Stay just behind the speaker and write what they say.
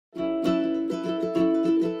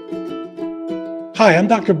Hi, I'm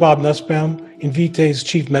Dr. Bob Nussbaum, Invitae's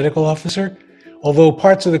Chief Medical Officer. Although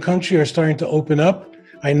parts of the country are starting to open up,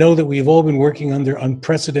 I know that we've all been working under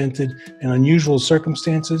unprecedented and unusual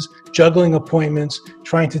circumstances, juggling appointments,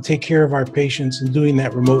 trying to take care of our patients, and doing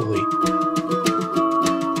that remotely.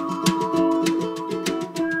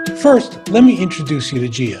 First, let me introduce you to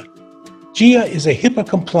GIA. GIA is a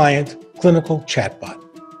HIPAA-compliant clinical chatbot.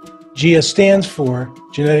 GIA stands for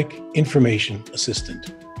Genetic Information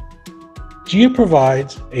Assistant. GIA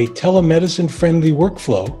provides a telemedicine-friendly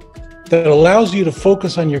workflow that allows you to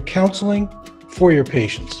focus on your counseling for your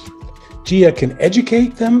patients. GIA can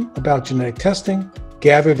educate them about genetic testing,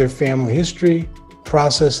 gather their family history,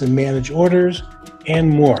 process and manage orders, and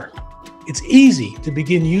more. It's easy to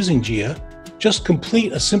begin using GIA. Just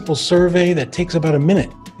complete a simple survey that takes about a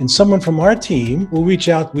minute, and someone from our team will reach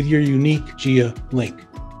out with your unique GIA link.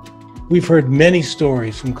 We've heard many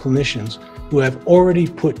stories from clinicians who have already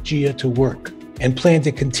put GIA to work and plan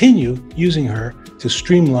to continue using her to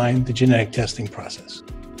streamline the genetic testing process.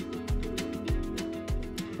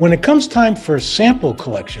 When it comes time for sample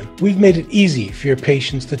collection, we've made it easy for your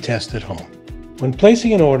patients to test at home. When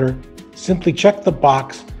placing an order, simply check the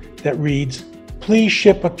box that reads, "Please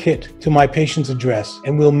ship a kit to my patient's address,"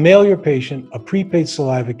 and we'll mail your patient a prepaid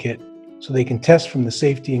saliva kit so they can test from the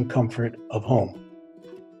safety and comfort of home.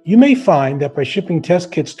 You may find that by shipping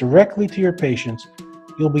test kits directly to your patients,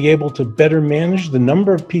 you'll be able to better manage the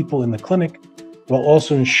number of people in the clinic while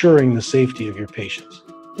also ensuring the safety of your patients.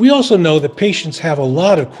 We also know that patients have a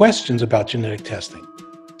lot of questions about genetic testing.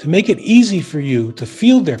 To make it easy for you to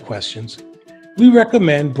field their questions, we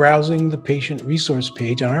recommend browsing the patient resource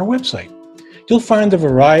page on our website. You'll find a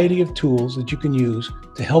variety of tools that you can use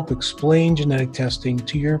to help explain genetic testing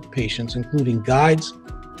to your patients, including guides,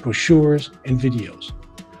 brochures, and videos,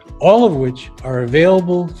 all of which are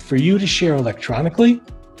available for you to share electronically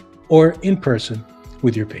or in person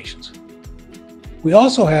with your patients. We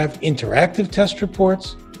also have interactive test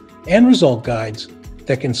reports and result guides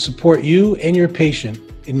that can support you and your patient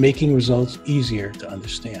in making results easier to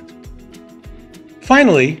understand.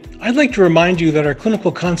 Finally, I'd like to remind you that our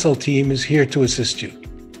clinical consult team is here to assist you.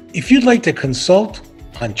 If you'd like to consult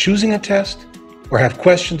on choosing a test or have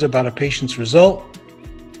questions about a patient's result,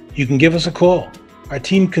 you can give us a call. Our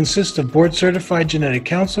team consists of board-certified genetic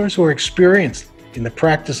counselors who are experienced in the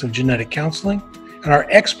practice of genetic counseling and are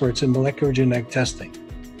experts in molecular genetic testing.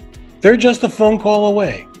 They're just a phone call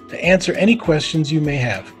away to answer any questions you may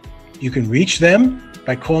have. You can reach them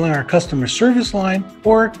by calling our customer service line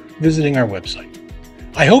or visiting our website.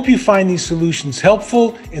 I hope you find these solutions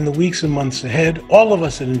helpful in the weeks and months ahead. All of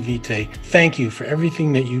us at Invitae thank you for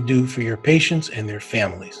everything that you do for your patients and their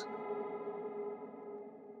families.